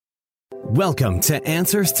Welcome to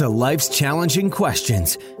Answers to Life's Challenging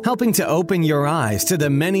Questions, helping to open your eyes to the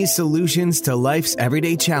many solutions to life's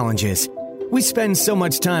everyday challenges. We spend so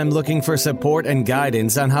much time looking for support and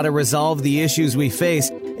guidance on how to resolve the issues we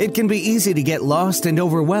face, it can be easy to get lost and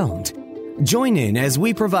overwhelmed. Join in as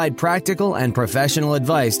we provide practical and professional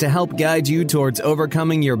advice to help guide you towards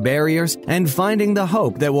overcoming your barriers and finding the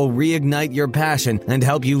hope that will reignite your passion and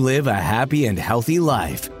help you live a happy and healthy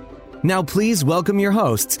life. Now please welcome your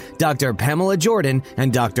hosts, Dr. Pamela Jordan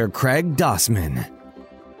and Dr. Craig Dossman.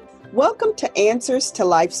 Welcome to Answers to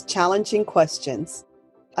Life's Challenging Questions.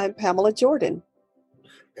 I'm Pamela Jordan.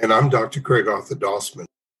 And I'm Dr. Craig Arthur Dossman.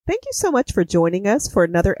 Thank you so much for joining us for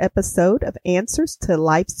another episode of Answers to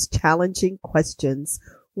Life's Challenging Questions.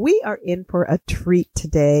 We are in for a treat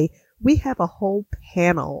today. We have a whole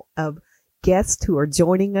panel of guests who are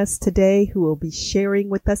joining us today who will be sharing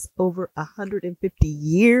with us over 150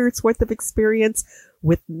 years worth of experience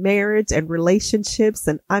with marriage and relationships.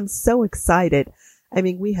 And I'm so excited. I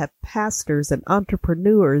mean, we have pastors and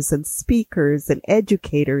entrepreneurs and speakers and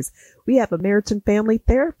educators. We have a marriage and family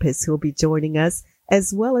therapist who will be joining us,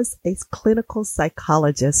 as well as a clinical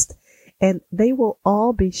psychologist. And they will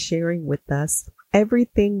all be sharing with us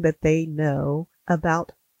everything that they know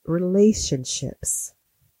about relationships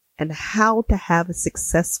and how to have a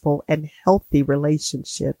successful and healthy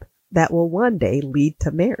relationship that will one day lead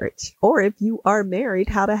to marriage. Or if you are married,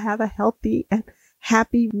 how to have a healthy and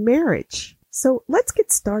happy marriage. So let's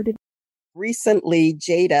get started. Recently,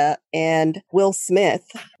 Jada and Will Smith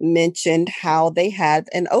mentioned how they had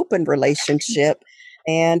an open relationship.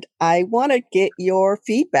 And I want to get your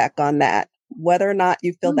feedback on that, whether or not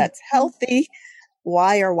you feel that's healthy,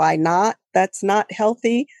 why or why not that's not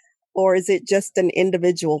healthy, or is it just an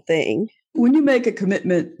individual thing? When you make a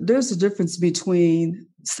commitment, there's a difference between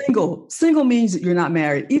single. Single means that you're not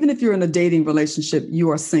married. Even if you're in a dating relationship, you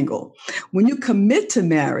are single. When you commit to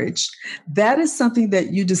marriage, that is something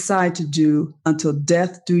that you decide to do until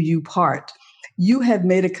death do you part. You have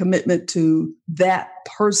made a commitment to that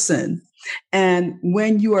person. And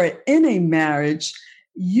when you are in a marriage,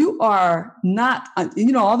 you are not,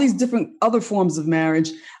 all these different other forms of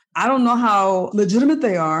marriage. I don't know how legitimate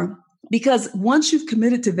they are, because once you've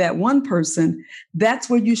committed to that one person, that's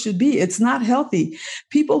where you should be. It's not healthy.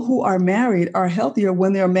 People who are married are healthier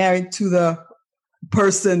when they're married to the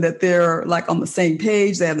person that they're like on the same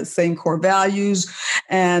page, they have the same core values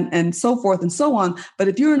and so forth and so on. But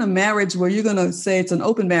if you're in a marriage where you're going to say it's an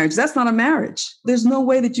open marriage, that's not a marriage. There's no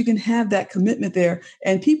way that you can have that commitment there.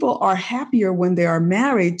 And people are happier when they are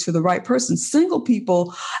married to the right person. Single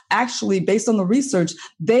people, actually, based on the research,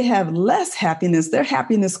 they have less happiness. Their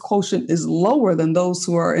happiness quotient is lower than those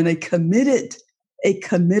who are in a committed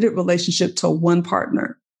relationship to one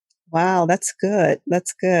partner. Wow, that's good.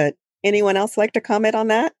 That's good. Anyone else like to comment on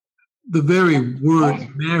that? The very word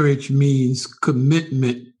marriage means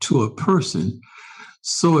commitment to a person.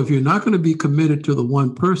 So if you're not going to be committed to the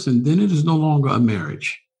one person, then it is no longer a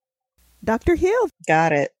marriage. Dr. Hill.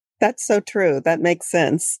 Got it. That's so true. That makes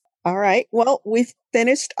sense. All right. Well, we've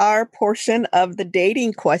finished our portion of the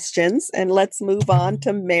dating questions, and let's move on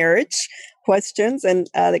to marriage questions. And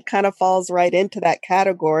it kind of falls right into that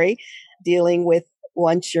category, dealing with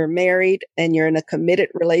once you're married and you're in a committed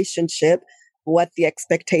relationship, what the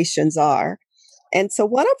expectations are. And so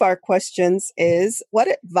one of our questions is, what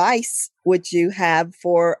advice would you have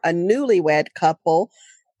for a newlywed couple,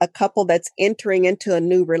 a couple that's entering into a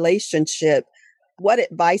new relationship? What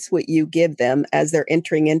advice would you give them as they're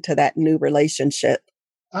entering into that new relationship?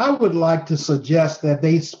 I would like to suggest that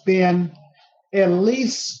they spend at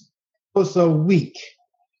least a week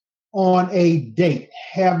on a date,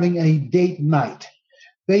 having a date night.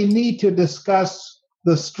 They need to discuss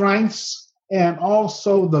the strengths and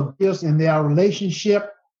also the gifts in their relationship.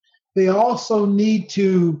 They also need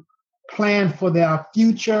to plan for their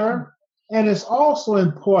future. And it's also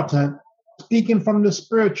important, speaking from the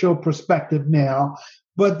spiritual perspective now,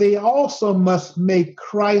 but they also must make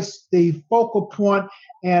Christ the focal point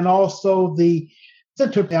and also the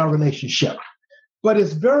center of their relationship. But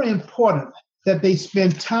it's very important that they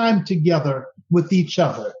spend time together with each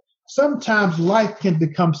other. Sometimes life can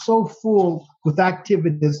become so full with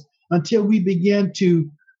activities until we begin to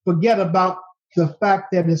forget about the fact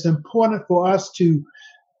that it's important for us to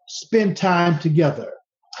spend time together.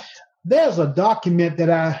 There's a document that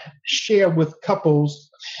I share with couples,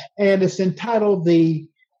 and it's entitled The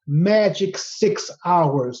Magic 6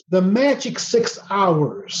 Hours. The Magic 6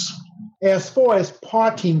 Hours, as far as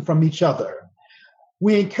parting from each other.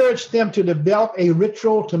 We encourage them to develop a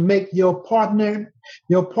ritual to make your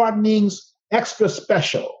partnings extra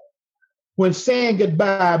special. When saying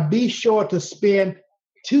goodbye, be sure to spend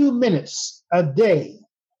 2 minutes a day,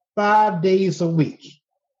 5 days a week.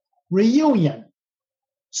 Reunion,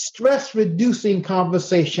 stress-reducing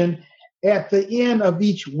conversation at the end of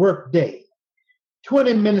each workday,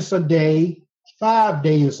 20 minutes a day, 5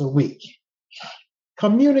 days a week.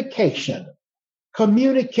 Communication,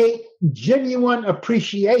 communicate genuine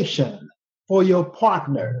appreciation for your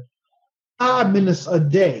partner, 5 minutes a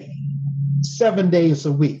day, 7 days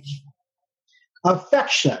a week.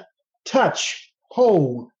 Affection, touch,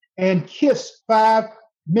 hold, and kiss 5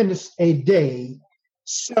 minutes a day,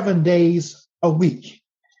 7 days a week.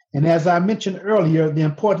 And as I mentioned earlier, the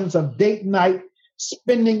importance of date night,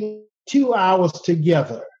 spending 2 hours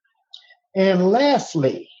together. And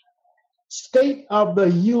lastly, State of the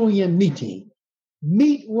Union meeting.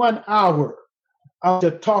 Meet 1 hour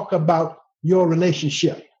to talk about your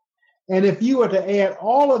relationship. And if you were to add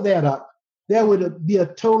all of that up, there would be a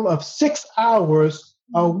total of 6 hours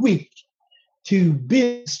a week to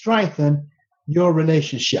strengthen your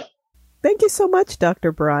relationship. Thank you so much,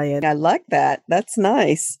 Dr. Brian. I like that. That's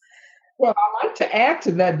nice. Well, I like to add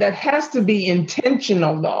to that, that has to be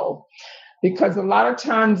intentional, though, because a lot of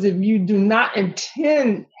times if you do not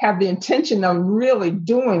have the intention of really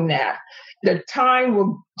doing that, the time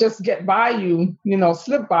will just get by you,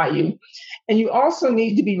 slip by you. And you also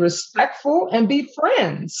need to be respectful and be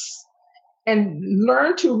friends and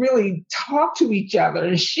learn to really talk to each other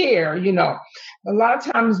and share. A lot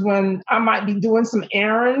of times when I might be doing some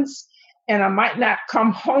errands and I might not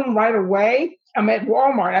come home right away, I'm at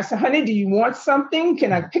Walmart. I said, honey, do you want something?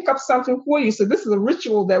 Can I pick up something for you? So this is a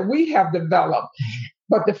ritual that we have developed.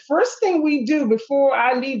 But the first thing we do before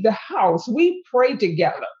I leave the house, we pray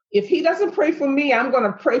together. If he doesn't pray for me, I'm going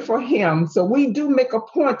to pray for him. So we do make a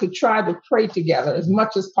point to try to pray together as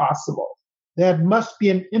much as possible. That must be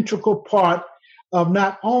an integral part of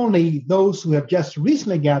not only those who have just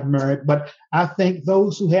recently got married, but I think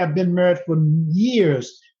those who have been married for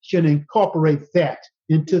years should incorporate that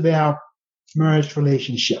into their marriage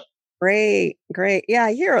relationship. Great. Yeah,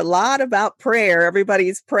 I hear a lot about prayer.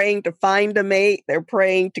 Everybody's praying to find a mate. They're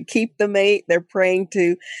praying to keep the mate. They're praying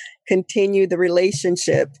to continue the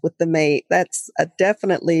relationship with the mate. That's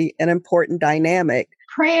definitely an important dynamic.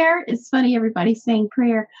 Prayer is funny. Everybody's saying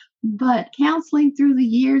prayer, but counseling through the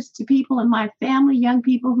years to people in my family, young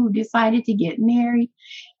people who decided to get married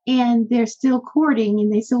and they're still courting,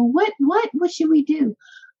 and they say, what should we do?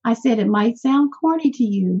 I said, it might sound corny to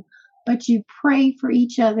you, but you pray for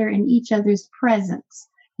each other in each other's presence.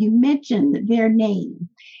 You mention their name.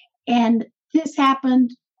 And this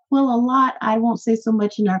happened, well, a lot, I won't say so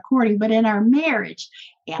much in our courting, but in our marriage.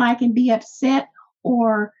 And I can be upset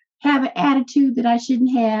or have an attitude that I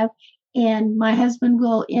shouldn't have. And my husband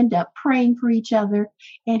will end up praying for each other.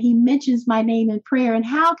 And he mentions my name in prayer. And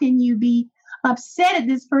how can you be upset at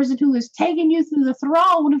this person who is taking you through the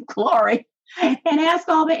throne of glory and ask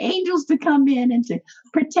all the angels to come in and to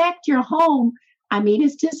protect your home? I mean,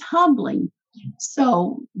 it's just humbling.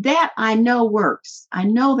 So that I know works. I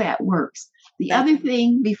know that works. The other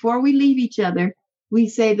thing, before we leave each other, we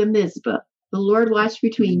say the Mizpah. The Lord watch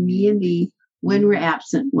between me and thee when we're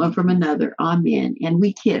absent one from another. Amen. And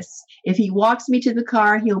we kiss. If he walks me to the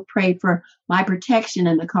car, he'll pray for my protection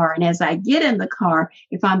in the car. And as I get in the car,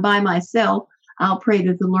 if I'm by myself, I'll pray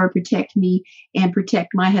that the Lord protect me and protect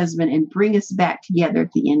my husband and bring us back together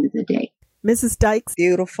at the end of the day. Mrs. Dykes.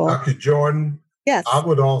 Beautiful. Dr. Jordan, yes. I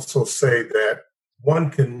would also say that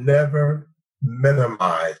one can never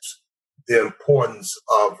minimize the importance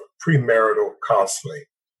of premarital counseling.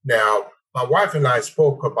 Now, my wife and I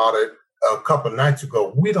spoke about it a couple of nights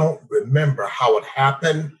ago. We don't remember how it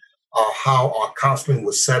happened or how our counseling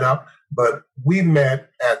was set up, but we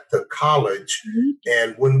met at the college. Mm-hmm.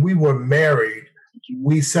 And when we were married,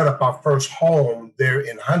 we set up our first home there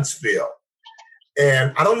in Huntsville.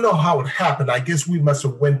 And I don't know how it happened. I guess we must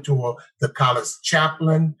have went to the college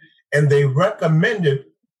chaplain, and they recommended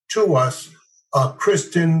to us a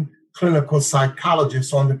Christian clinical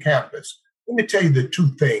psychologist on the campus. Let me tell you the two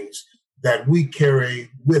things that we carry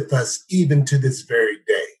with us even to this very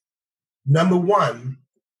day. Number one,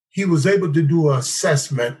 he was able to do an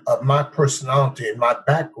assessment of my personality and my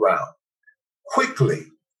background quickly.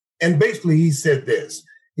 And basically he said this.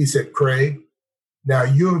 He said, Craig, now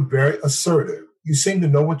you're very assertive. You seem to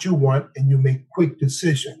know what you want and you make quick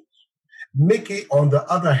decisions. Mickey, on the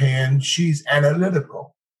other hand, she's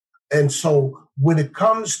analytical. And so when it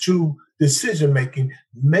comes to decision making,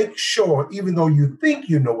 make sure, even though you think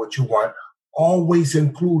you know what you want, always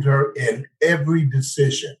include her in every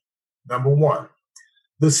decision. Number one.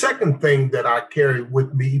 The second thing that I carry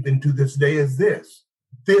with me even to this day is this.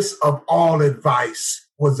 This of all advice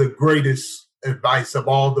was the greatest advice of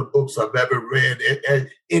all the books I've ever read,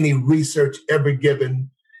 any research ever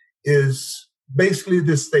given, is basically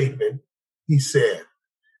this statement. He said,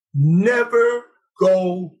 never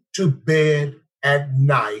go to bed at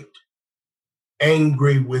night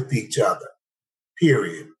angry with each other,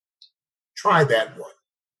 period. Try that one.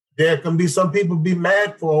 There can be some people be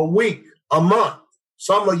mad for a week, a month,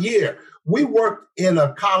 some a year. We worked in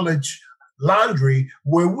a college laundry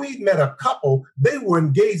where we met a couple. They were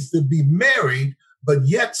engaged to be married, but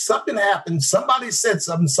yet something happened. Somebody said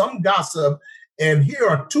something, some gossip, and here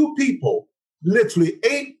are two people literally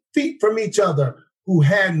 8 feet from each other who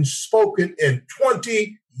hadn't spoken in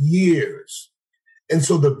 20 years. And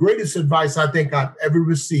so the greatest advice I think I've ever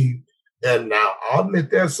received, and now I'll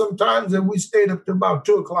admit there's some times that we stayed up to about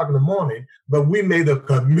 2 o'clock in the morning, but we made a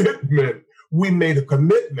commitment. We made a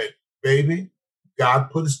commitment, baby. God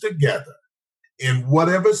put us together. In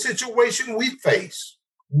whatever situation we face,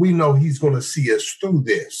 we know he's going to see us through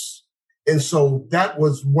this. And so that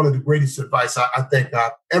was one of the greatest advice I think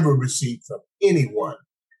I've ever received from anyone.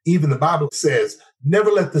 Even the Bible says,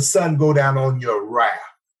 never let the sun go down on your wrath.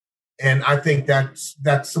 And I think that's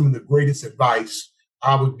some of the greatest advice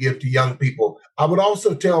I would give to young people. I would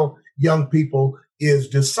also tell young people is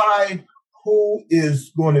decide who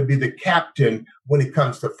is going to be the captain when it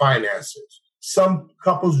comes to finances. Some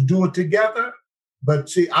couples do it together, but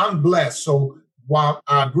see, I'm blessed. So while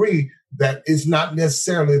I agree that it's not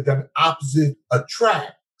necessarily that opposite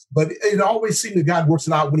attract, but it always seems that God works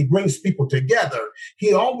it out when he brings people together.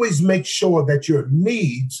 He always makes sure that your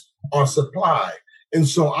needs are supplied. And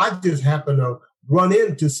so I just happened to run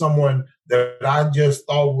into someone that I just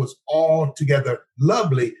thought was altogether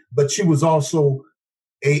lovely, but she was also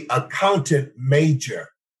an accountant major.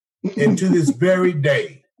 And to this very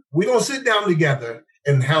day, we don't sit down together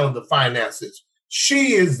and handle the finances.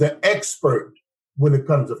 She is the expert when it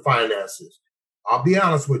comes to finances. I'll be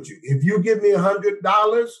honest with you. If you give me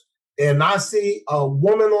 $100 and I see a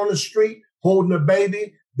woman on the street holding a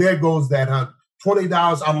baby, there goes that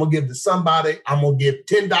 $20 I'm going to give to somebody. I'm going to give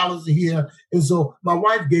 $10 a year. And so my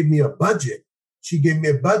wife gave me a budget. She gave me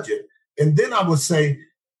a budget. And then I would say,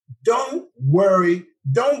 don't worry.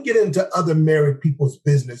 Don't get into other married people's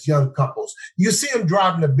business, young couples. You see them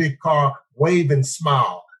driving a big car, wave and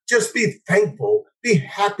smile. Just be thankful. Be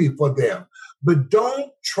happy for them. But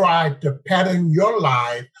don't try to pattern your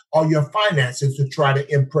life or your finances to try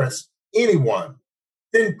to impress anyone.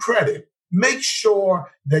 Then credit. Make sure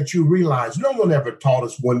that you realize no one ever taught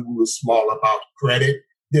us when we were small about credit,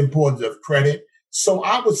 the importance of credit. So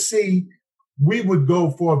I would see we would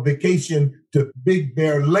go for a vacation to Big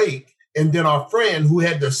Bear Lake, and then our friend who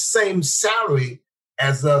had the same salary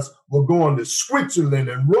as us were going to Switzerland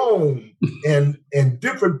and Rome and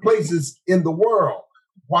different places in the world.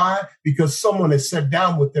 Why? Because someone had sat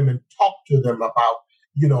down with them and talked to them about,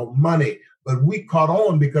 money. But we caught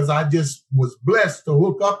on because I just was blessed to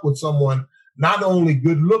hook up with someone, not only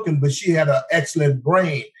good looking, but she had an excellent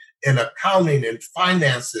brain in accounting and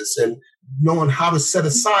finances and knowing how to set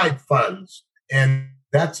aside funds. And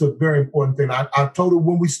that's a very important thing. I told her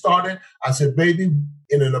when we started, I said, baby,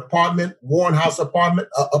 in an apartment, Warren House apartment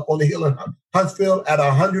up on the hill in Huntsville at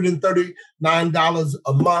 $139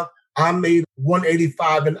 a month, I made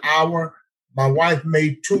 $185 an hour. My wife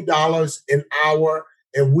made $2 an hour,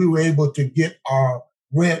 and we were able to get our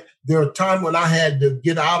rent. There were times when I had to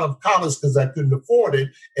get out of college because I couldn't afford it,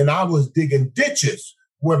 and I was digging ditches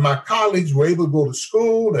where my colleagues were able to go to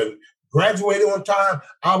school and graduate on time.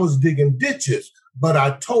 I was digging ditches. But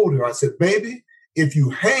I told her, I said, baby, if you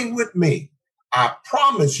hang with me, I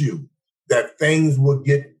promise you that things will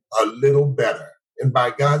get a little better. And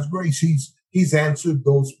by God's grace, he's answered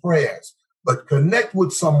those prayers. But connect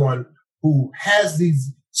with someone who has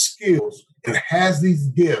these skills and has these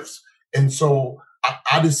gifts. And so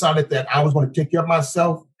I decided that I was going to take care of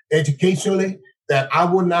myself educationally, that I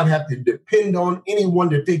would not have to depend on anyone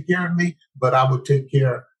to take care of me, but I would take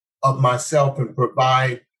care of myself and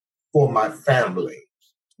provide for my family.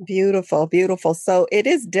 Beautiful, beautiful. So it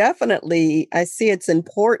is definitely, I see it's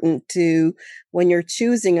important to, when you're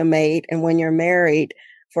choosing a mate and when you're married,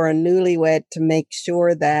 for a newlywed to make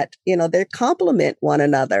sure that, they complement one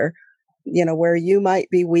another. Where you might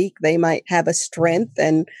be weak, they might have a strength,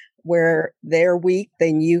 and where they're weak,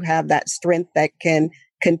 then you have that strength that can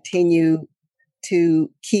continue to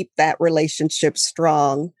keep that relationship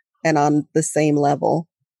strong and on the same level.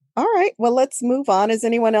 All right. Well, let's move on. Does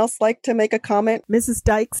anyone else like to make a comment? Mrs.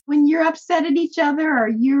 Dykes? When you're upset at each other or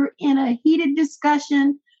you're in a heated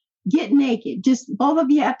discussion, get naked. Just both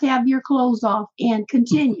of you have to have your clothes off and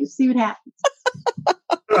continue. See what happens.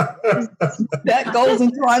 That goes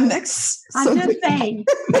into our next. I'm just saying.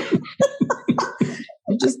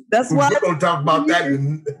 That's why we're going to talk about that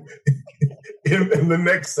in the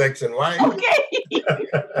next section, right? Okay.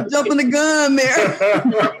 Jumping the gun there.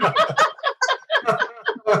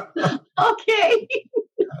 Okay.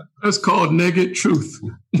 That's called naked truth.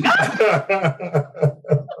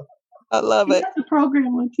 I love it. That's a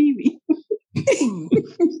program on TV.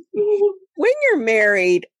 When you're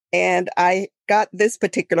married, and I got this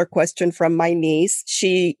particular question from my niece.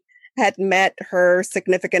 She had met her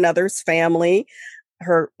significant other's family,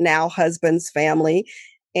 her now husband's family,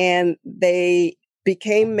 and they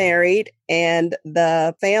became married, and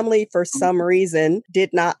the family, for some reason,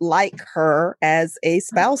 did not like her as a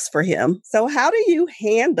spouse for him. So how do you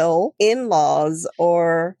handle in-laws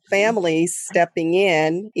or families stepping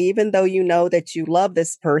in, even though you know that you love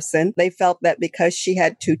this person? They felt that because she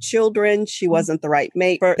had 2 children, she wasn't the right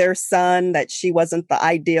mate for their son, that she wasn't the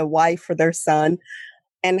ideal wife for their son.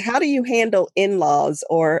 And how do you handle in-laws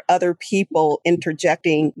or other people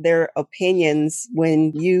interjecting their opinions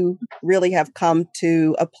when you really have come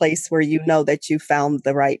to a place where you know that you found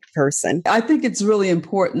the right person? I think it's really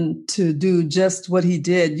important to do just what he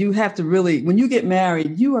did. You have to really, when you get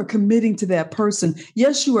married, you are committing to that person.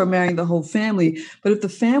 Yes, you are marrying the whole family, but if the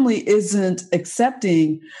family isn't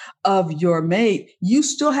accepting of your mate, you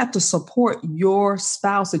still have to support your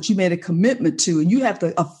spouse that you made a commitment to, and you have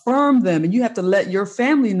to affirm them, and you have to let your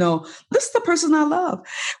family know, this is the person I love.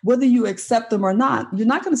 Whether you accept them or not, you're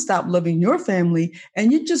not going to stop loving your family,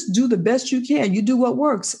 and you just do the best you can. You do what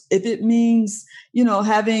works. If it means,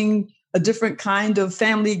 having a different kind of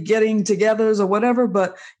family getting togethers or whatever,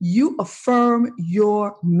 but you affirm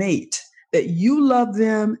your mate, that you love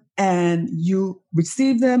them and you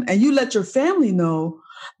receive them, and you let your family know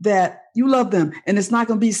that you love them, and it's not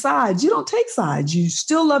going to be sides. You don't take sides. You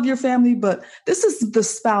still love your family, but this is the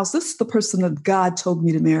spouse. This is the person that God told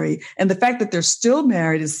me to marry. And the fact that they're still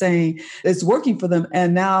married is saying it's working for them.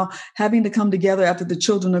 And now having to come together after the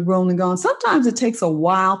children are grown and gone. Sometimes it takes a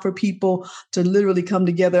while for people to literally come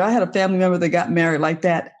together. I had a family member that got married like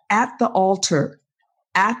that at the altar,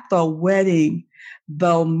 at the wedding.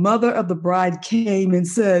 The mother of the bride came and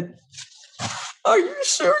said, "Are you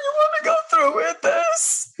sure you want to go through with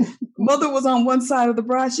this?" Mother was on one side of the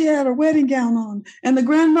bride. She had her wedding gown on, and the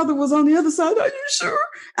grandmother was on the other side. "Are you sure?"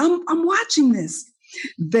 I'm watching this.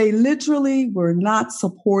 They literally were not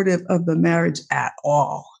supportive of the marriage at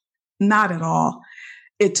all. Not at all.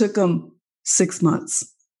 It took them 6 months.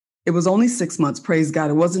 It was only 6 months, praise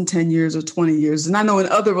God. It wasn't 10 years or 20 years. And I know in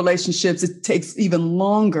other relationships, it takes even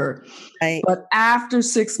longer. Right. But after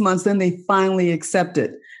 6 months, then they finally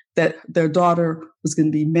accepted that their daughter was going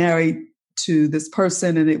to be married to this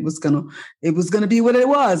person, and it was going to be what it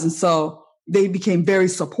was. And so they became very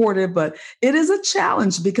supportive, but it is a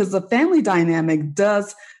challenge because the family dynamic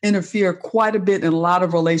does interfere quite a bit in a lot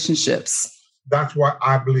of relationships. That's why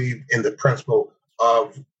I believe in the principle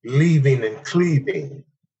of leaving and cleaving,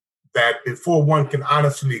 that before one can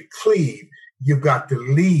honestly cleave, you've got to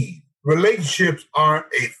leave. Relationships aren't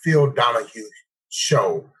a Phil Donahue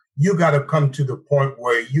show. You got to come to the point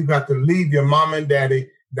where you got to leave your mom and daddy.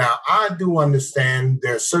 Now, I do understand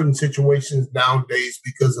there are certain situations nowadays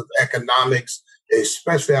because of economics,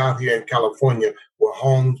 especially out here in California, where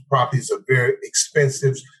homes, properties are very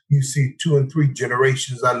expensive. You see 2 and 3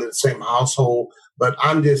 generations under the same household. But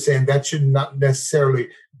I'm just saying that should not necessarily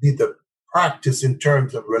be the practice in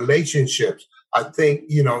terms of relationships. I think,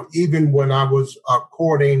 even when I was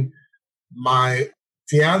courting my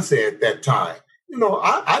fiance at that time,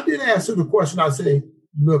 I did answer the question. I say,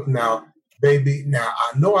 "Look now, baby, now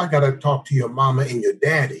I know I got to talk to your mama and your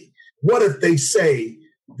daddy. What if they say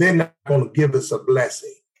they're not going to give us a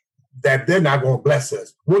blessing, that they're not going to bless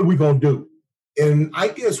us? What are we going to do?" And I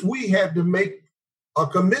guess we had to make a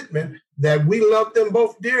commitment that we love them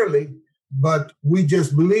both dearly, but we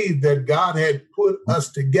just believed that God had put us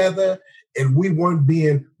together and we weren't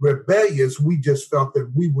being rebellious. We just felt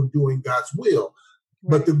that we were doing God's will.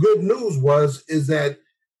 Right. But the good news is that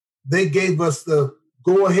they gave us the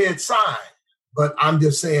go-ahead sign. But I'm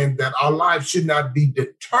just saying that our lives should not be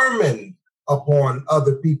determined upon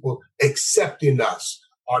other people accepting us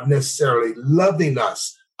or necessarily loving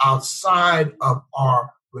us outside of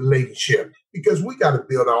our relationship, because we got to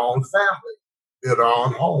build our own family, build our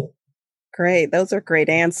own home. Great. Those are great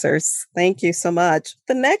answers. Thank you so much.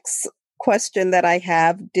 The next question that I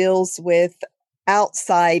have deals with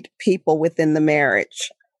outside people within the marriage.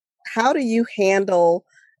 How do you handle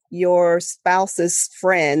your spouse's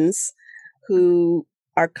friends who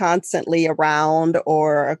are constantly around,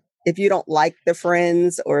 or if you don't like the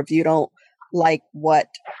friends, or if you don't like what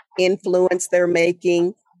influence they're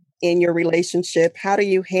making, in your relationship? How do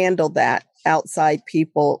you handle that? Outside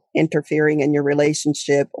people interfering in your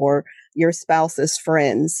relationship or your spouse's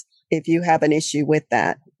friends, if you have an issue with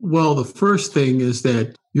that? Well, the first thing is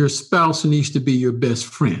that your spouse needs to be your best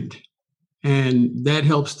friend. And that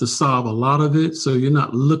helps to solve a lot of it. So you're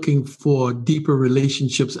not looking for deeper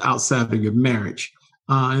relationships outside of your marriage.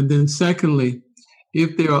 And then secondly,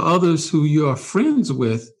 if there are others who you are friends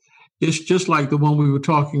with, it's just like the one we were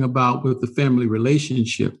talking about with the family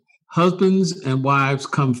relationship. Husbands and wives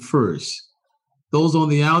come first. Those on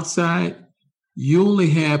the outside, you only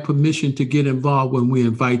have permission to get involved when we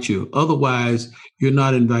invite you. Otherwise, you're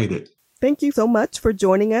not invited. Thank you so much for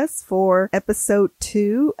joining us for episode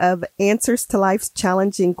 2 of Answers to Life's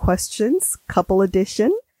Challenging Questions, Couple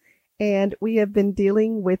Edition. And we have been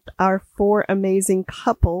dealing with our 4 amazing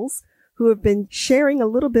couples who have been sharing a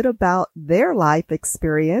little bit about their life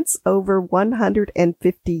experience, over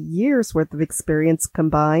 150 years worth of experience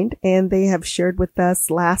combined. And they have shared with us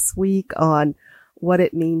last week on what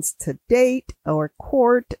it means to date or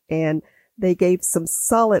court, and they gave some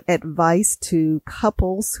solid advice to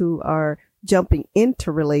couples who are jumping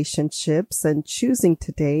into relationships and choosing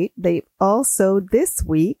to date. They've also this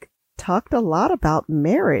week talked a lot about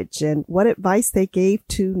marriage and what advice they gave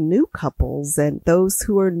to new couples and those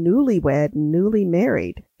who are newlywed, newly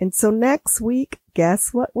married. And so next week,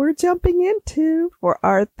 guess what we're jumping into for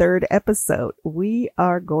our 3rd episode? We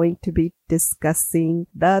are going to be discussing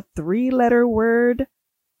the 3-letter word,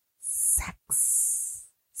 sex.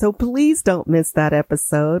 So please don't miss that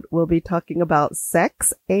episode. We'll be talking about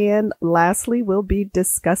sex. And lastly, we'll be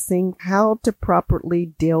discussing how to properly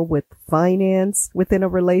deal with finance within a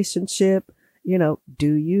relationship. You know,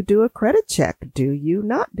 do you do a credit check? Do you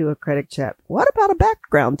not do a credit check? What about a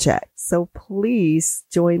background check? So please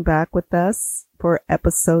join back with us for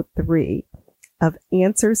episode 3 of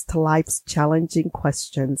Answers to Life's Challenging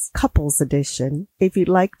Questions, Couples Edition. If you'd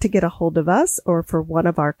like to get a hold of us or for one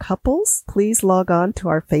of our couples, please log on to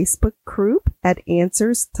our Facebook group at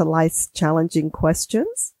Answers to Life's Challenging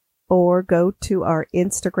Questions, or go to our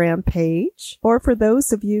Instagram page. Or for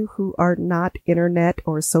those of you who are not internet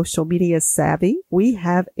or social media savvy, we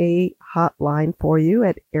have a hotline for you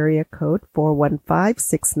at area code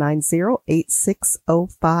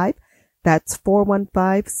 415-690-8605. That's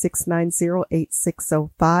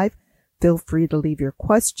 415-690-8605. Feel free to leave your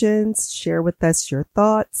questions, share with us your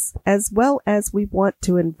thoughts, as well as we want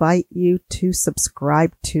to invite you to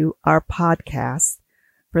subscribe to our podcast.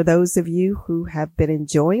 For those of you who have been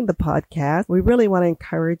enjoying the podcast, we really want to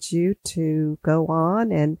encourage you to go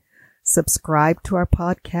on and subscribe to our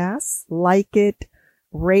podcast, like it,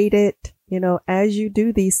 rate it. You know, as you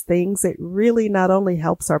do these things, it really not only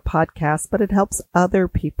helps our podcast, but it helps other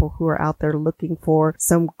people who are out there looking for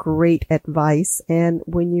some great advice. And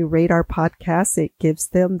when you rate our podcast, it gives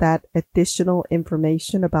them that additional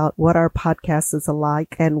information about what our podcast is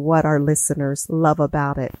like and what our listeners love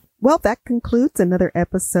about it. Well, that concludes another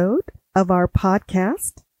episode of our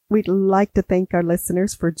podcast. We'd like to thank our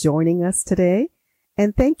listeners for joining us today.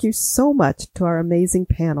 And thank you so much to our amazing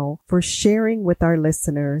panel for sharing with our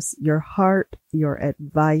listeners your heart, your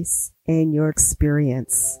advice, and your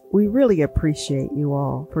experience. We really appreciate you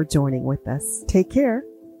all for joining with us. Take care.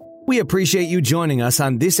 We appreciate you joining us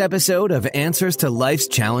on this episode of Answers to Life's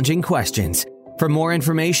Challenging Questions. For more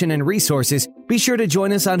information and resources, be sure to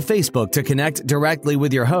join us on Facebook to connect directly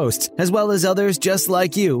with your hosts, as well as others just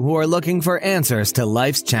like you who are looking for answers to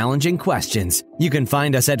life's challenging questions. You can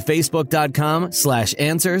find us at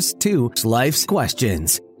facebook.com/answers to life's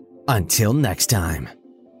questions. Until next time.